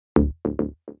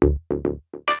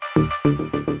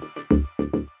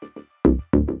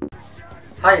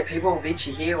Hiya people,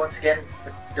 Veitchy here once again.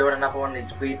 We're doing another one of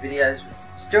these weird videos with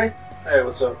Stewie. Hey,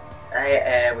 what's up?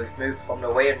 Hey, we've moved from the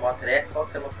Wii and one to the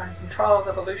Xbox and we're playing some Trials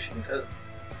Evolution because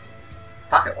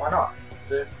fuck it, why not?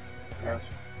 Yeah. Nice.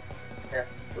 Yeah,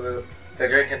 we're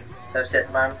drinking Pepsi at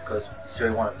the moment because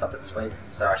Stewie wanted something sweet,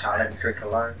 so I can't let him drink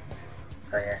alone.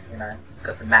 So yeah, you know,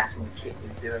 got the maximum kick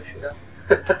with 0 sugar.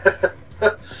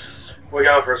 We're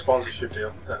going for a sponsorship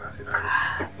deal. Don't know if you noticed.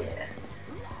 Yeah.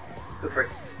 Good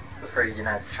for you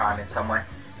know, to chime in some way.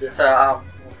 Yeah. So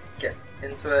we'll get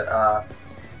into it.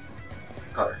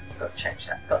 Gotta change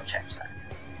that. Gotta change that.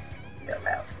 Get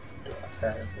loud.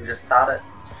 So we just started.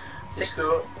 Let's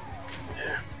do it.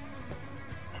 Yeah.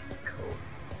 Cool.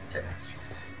 Okay.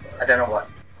 I don't know what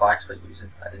bikes we're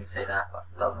using. I didn't see that, but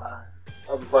doesn't matter.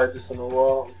 I haven't played this in a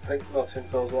while. I think not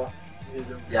since I was last here.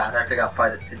 Yeah, I don't think I've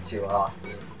played it since you were last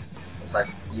year. It's like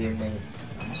you, me,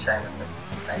 Seamus, and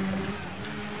Nathan.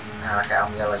 Okay,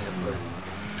 I'm yellow, you're blue.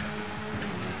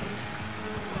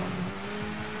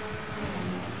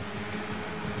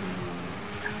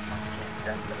 Once again, it's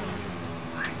going so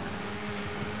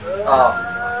oh.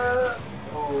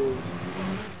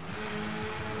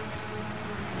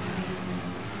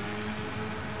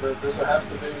 But does it have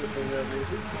to be within the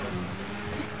music?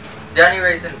 The only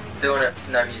reason doing it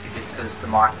no music is because the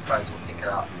microphones will pick it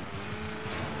up.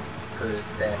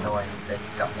 Because they're annoying, they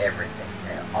pick up everything.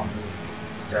 They're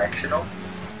omnidirectional.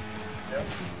 Yep.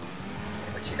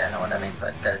 Which you don't know what that means,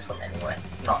 but it goes from anywhere.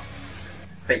 It's not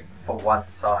speak for one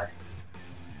side.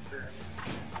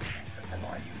 So it's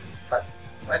annoying. But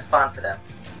it's fine for them.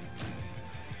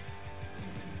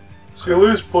 So you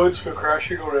lose points for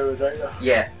crashing or whatever, don't you?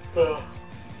 Yeah. Oh.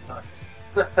 No.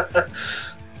 I'm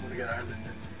gonna get home in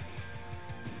this.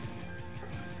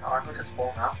 Oh, I can just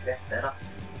warm up, yeah, better.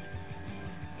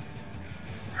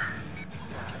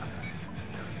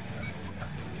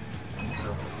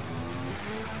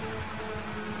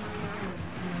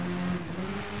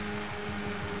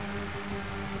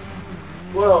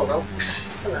 Whoa, no.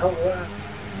 What the hell was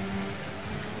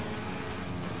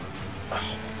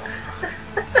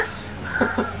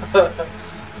that?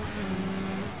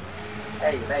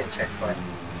 Hey, you made a checkpoint.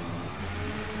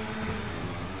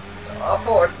 Oh,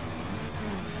 forward!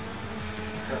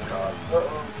 Oh god.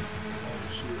 Uh-oh. Oh,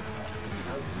 shoot.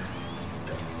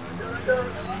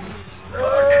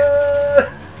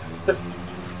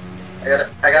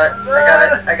 I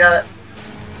got it.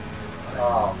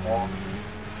 Oh, more.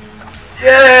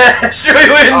 Yeah! Stewie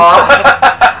wins! Oh.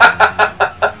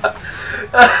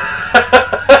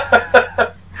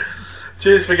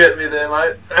 Cheers for getting me there,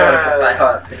 mate.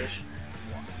 Alright, finish.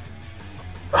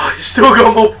 Oh, you still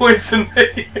got more points than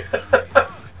me.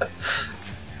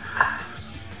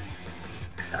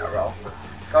 That's how I roll.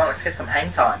 Go on, let's get some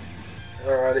hang time.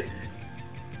 Alrighty.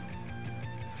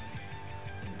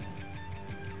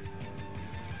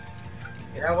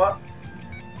 You know what?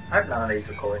 I hope none of these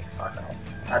recordings fuck up.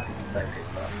 I'd be so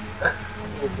pissed off.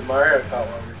 With the Mario Kart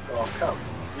one, oh come.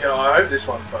 Yeah, I hope this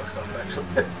one fucks up actually.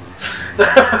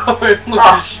 I mean, look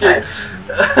at shit.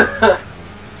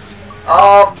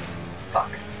 Oh,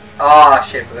 fuck. Oh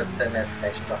shit, forgot to turn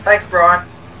notifications off. Thanks, Brian.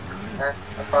 No,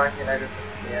 that's fine, you know, just,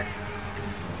 yeah.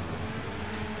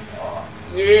 Oh,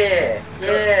 yeah,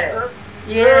 yeah,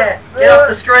 yeah. Get off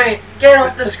the screen. Get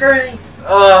off the screen.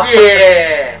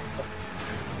 Yeah.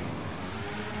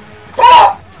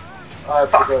 Oh! I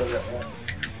forgot about that.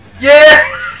 Yeah!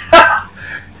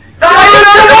 No!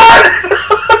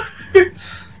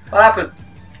 What happened?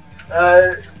 I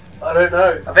don't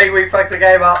know. I think we fucked the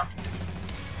game up.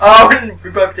 Oh, we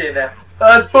both did now.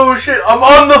 That's bullshit. I'm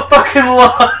on the fucking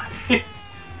line.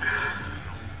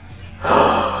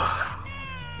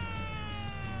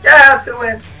 Yeah, I'm still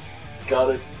in.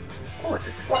 Got it. Oh, it's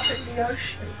a drop in the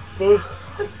ocean.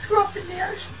 It's a drop in the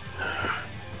ocean.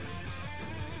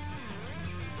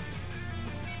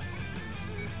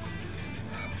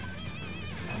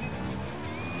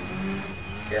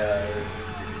 Go.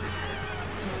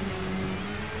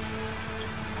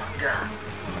 Oh god.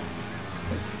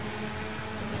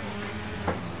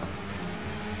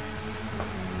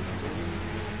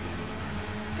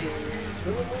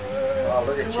 Oh,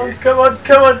 look at you. Come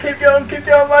on, keep going,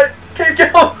 mate. Keep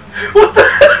going. What the?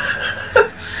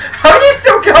 How are you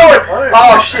still going?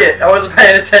 Oh shit, I wasn't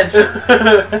paying attention.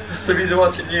 Just too busy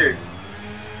watching you.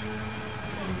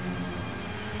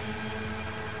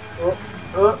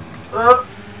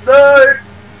 No!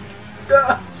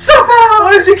 Super!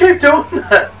 Why does he keep doing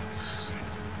that?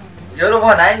 You're the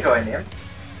one angling him.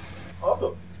 I'm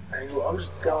not angry. I'm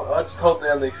just going. I just hold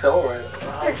down the accelerator.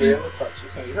 I Yeah, never touch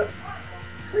it. So you got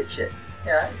switch it.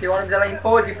 You know, if you want him to lean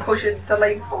forward, you push it to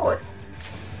lean forward.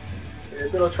 Yeah, Yeah,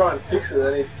 but I'll try and fix it,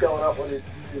 then he's going up on his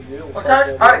wheels.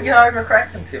 Well, you're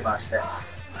overcorrecting too much there.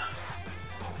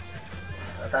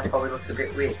 That probably looks a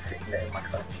bit weird sitting there in my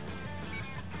clutch.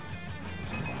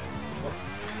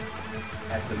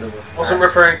 Wasn't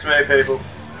referring to me, people.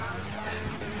 Just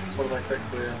want to make that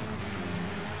clear.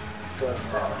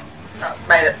 No,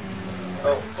 made it.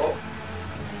 Oh.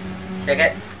 Kick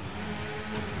it.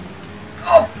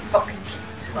 Oh, fucking kick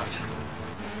it too much.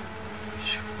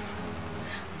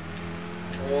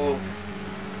 Oh.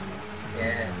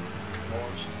 Yeah.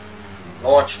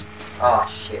 Launched. Oh,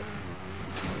 shit.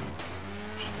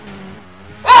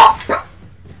 Oh!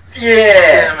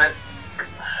 Yeah! Damn it.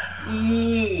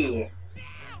 Yeah.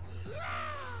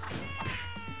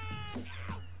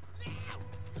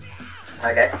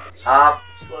 Okay.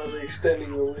 Slowly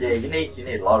extending the lead. Yeah, you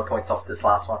need a lot of points off this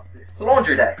last one. It's a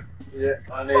laundry day. Yeah,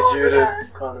 I need you to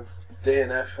kind of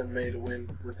DNF and me to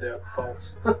win without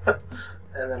faults.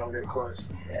 And then I'll get close.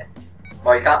 Yeah.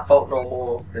 Well, you can't fault no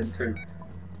more than 2.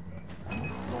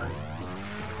 Right.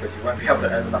 Because you won't be able to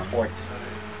earn enough points.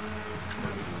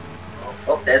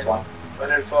 Oh, there's one. I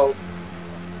didn't fault.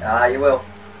 Ah, you will.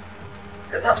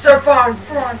 Because I'm so far in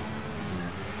front.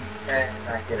 Yeah,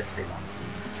 no, get a speed one.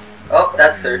 Oh,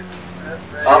 that's 2.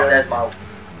 Oh, there's my...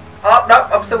 Oh, no,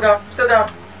 I'm still going. Still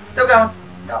going. Still going.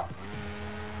 No.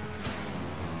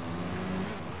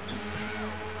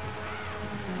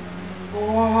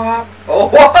 Oh,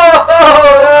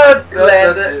 whoa!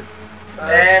 Lands it.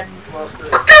 And... Lost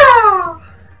it.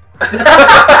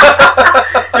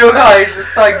 You guys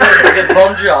just like doing a freaking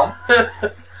long jump.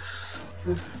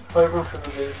 Hoping for the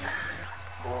best.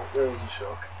 Well, there was a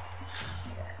shock.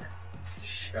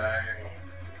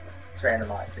 Let's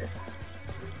randomise this.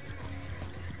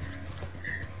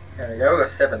 There we go, we've got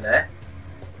 7 there.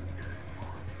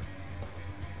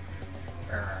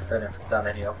 Don't know if I've done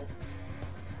any of them.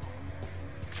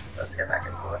 Let's get back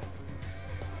into it.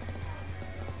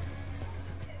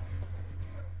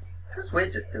 It feels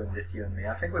weird just doing this, you and me.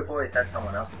 I think we've always had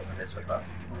someone else doing this with us.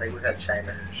 I think we've had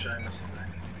Seamus. Seamus.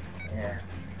 Yeah.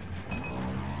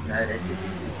 No, that's too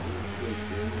easy.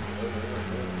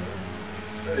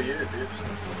 So do you, dude.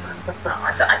 No,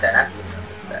 I don't have any on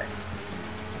this day.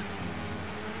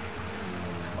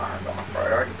 I'm smart, I've got my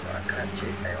priorities right. I can't choose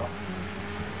Tuesday off.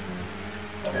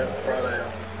 Yeah, Friday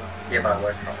off. Yeah, but I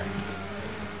work Fridays.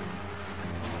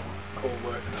 Cool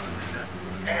work.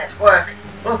 Yeah, it's work!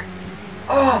 Look!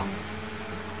 Oh!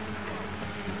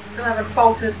 Still haven't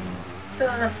faltered. Still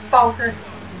haven't faltered.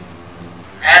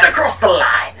 And across the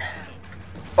line!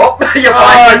 Oh, your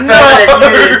bike went further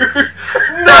than you did!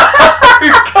 No!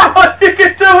 Come on, you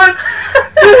can do it!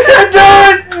 You can do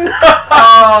it! No!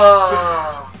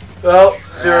 Oh. Well,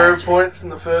 0 points in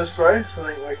the first race. I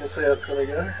think we can see how it's going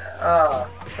to go. Oh.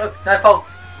 Look, no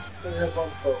faults. We have 1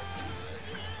 fault.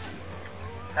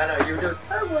 I know, you were doing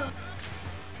so well.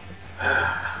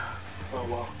 Oh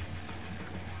well.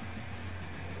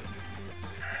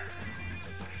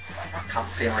 I can't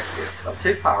feel like this. I'm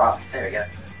too far up. There we go.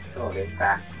 Oh, lean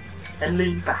back. And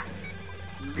lean back.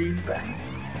 Lean back.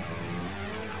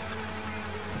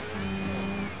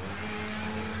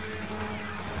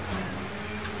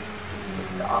 So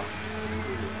up.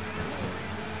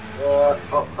 Right.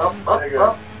 Up. There it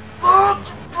goes.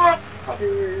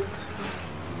 Cheers.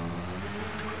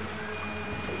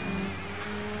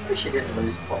 I wish you didn't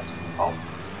lose points for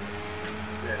faults.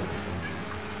 Yeah, that's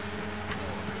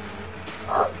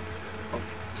bullshit.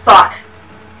 Stuck!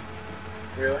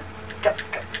 Really?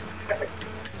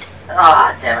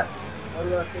 Ah, damn it. How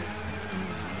did I think?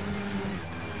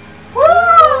 Woo!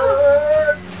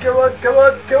 Come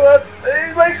on!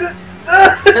 He makes it!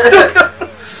 Still going.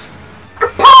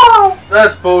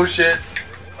 That's bullshit.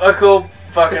 I call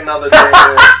fucking another day.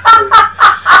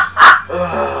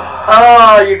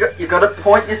 Oh, you got to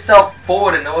point yourself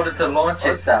forward in order to launch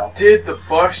yourself. Did the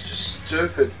bike's just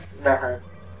stupid? No.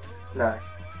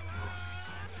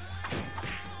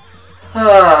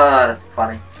 Ah, that's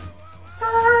funny.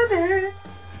 Funny.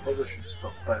 Probably should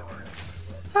stop bailing out.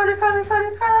 Funny.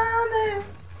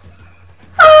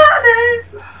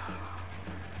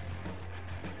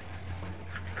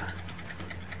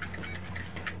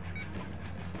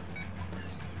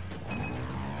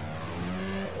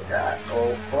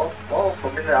 Oh, for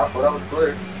a minute I thought that was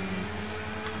blue.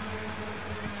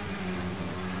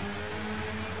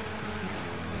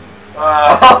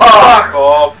 Fuck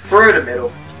off! Through the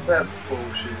middle. That's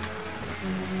bullshit.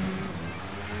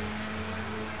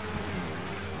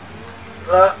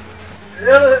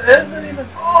 Isn't even.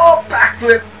 Oh,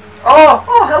 backflip. Oh,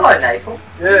 hello, Nathan.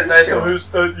 Yeah, Nathan, who's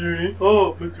at uni?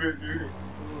 Oh, who's at uni?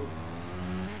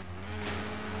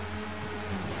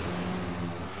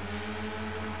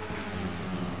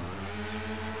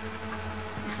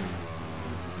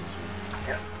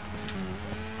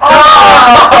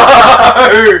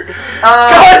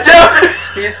 God damn it!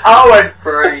 He's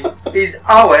 0-3. He's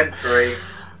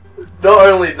 0-3. Not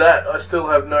only that, I still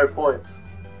have no points.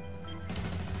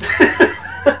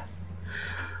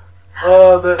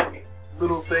 Oh, that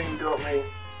little thing got me.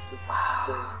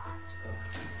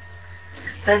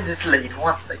 Extends his lead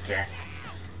once again.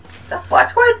 That's by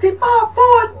 25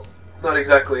 points. It's not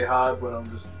exactly hard when I'm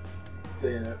just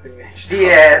DNFing each time.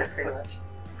 Yeah, pretty much.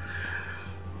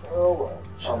 Oh well.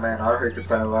 Oh man, I heard you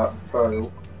bow out and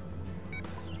fail.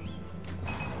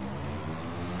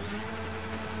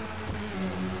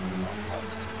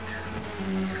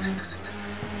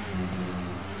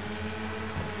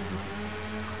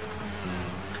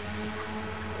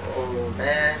 Oh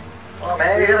man. Oh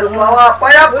man, you're gonna slow up.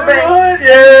 Wait up for me!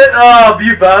 Yeah! Oh,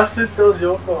 you bastard! That was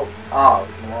your fault. Oh,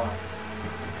 it's mine.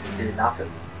 You did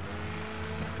nothing.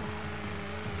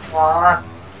 Come on.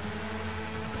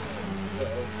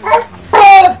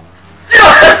 Oh!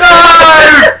 Yes!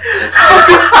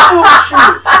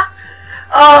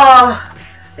 Oh!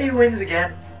 He wins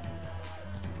again.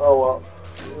 Oh well.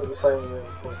 You got the same amount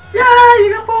of points. Yeah, you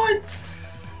got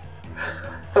points!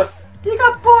 You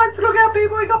got points! Look out,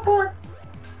 people, you got points!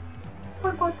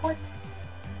 Points. Points.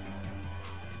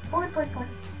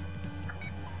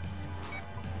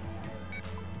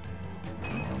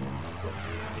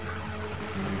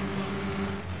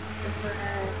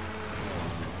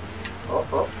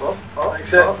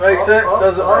 Oh. Makes it,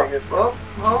 doesn't make it.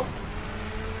 Oh.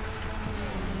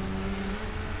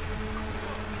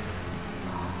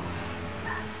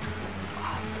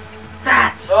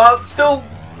 That's... Oh, still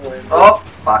win. Oh,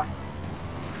 fuck.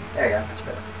 There you go, much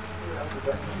better.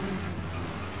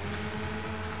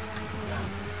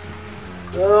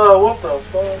 Oh, what the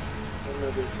fuck? I'm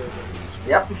gonna do so bad.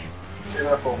 Yep. Even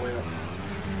if I win it.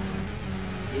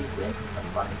 You win. That's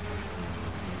funny.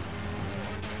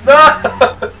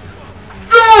 No!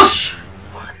 Douche!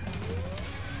 Fuck.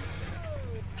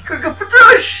 You could've gone for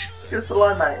douche! Here's the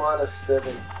line, mate.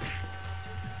 -7.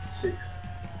 6.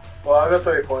 Well, I got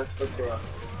 30 points, that's alright.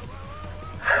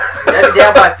 You're only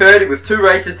down by 30 with 2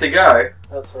 races to go.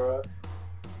 That's alright.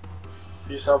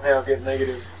 If you somehow get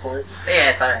negative points.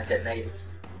 Yes, I don't get negatives.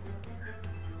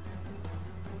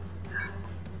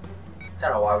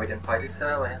 Don't know why we didn't play this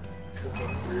earlier. Because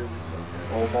I'm really sorry.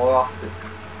 Or more often.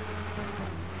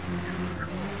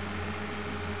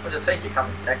 I just think you come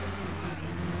in second.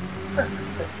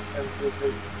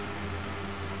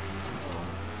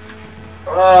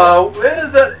 Oh, where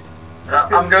did that... No,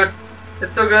 I'm good.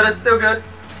 It's still good, it's still good.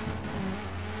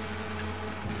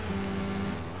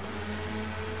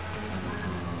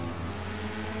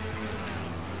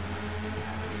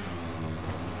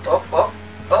 Oh.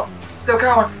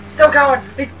 Still going.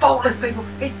 He's faultless, people.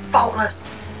 He's faultless.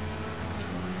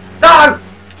 No!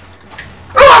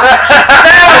 Damn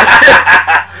it!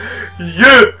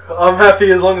 Yeah! I'm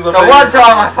happy as long as I'm The one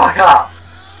time I fuck up.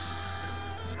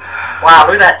 Wow,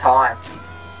 look at that time.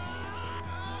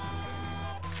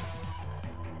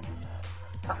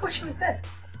 I thought she was dead.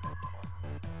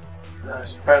 No,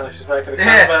 apparently she's making a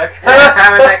Yeah. comeback.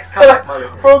 Yeah, comeback mother.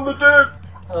 From the dead!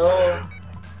 Oh.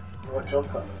 What John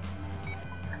Connor?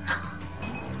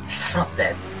 He's not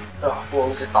dead. Oh, well,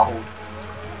 It's just old.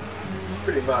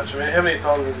 pretty much. I mean, how many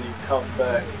times has he come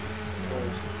back?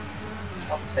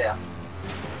 Oh, see ya.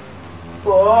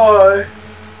 Bye!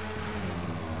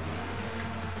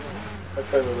 I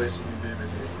play releasing new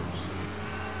demons in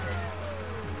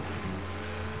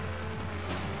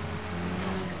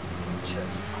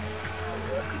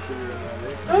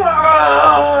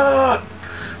Ah!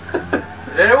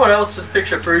 Did anyone else just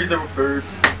picture Frieza with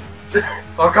boobs?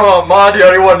 Oh come on, am I the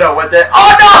only one that went there?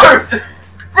 Oh no!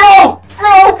 Roll!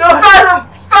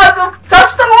 Spasm!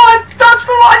 Touch the line!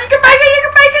 You can make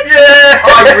it! Yeah!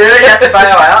 Oh, you really have to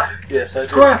bail out? Yes, I do.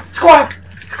 Squirm!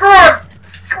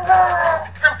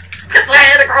 Get your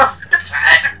hand across!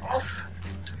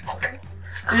 Fucking...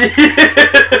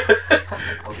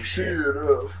 Holy shit. Shit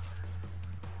off.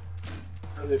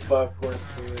 I need 5 points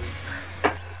for me.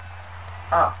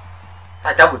 Ah.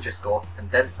 I doubled your score, and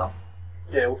then some.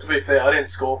 Yeah, well, to be fair, I didn't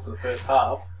score for the first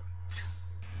half.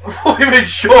 I'm not even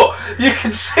sure. You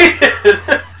can see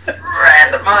it.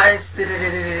 Randomized.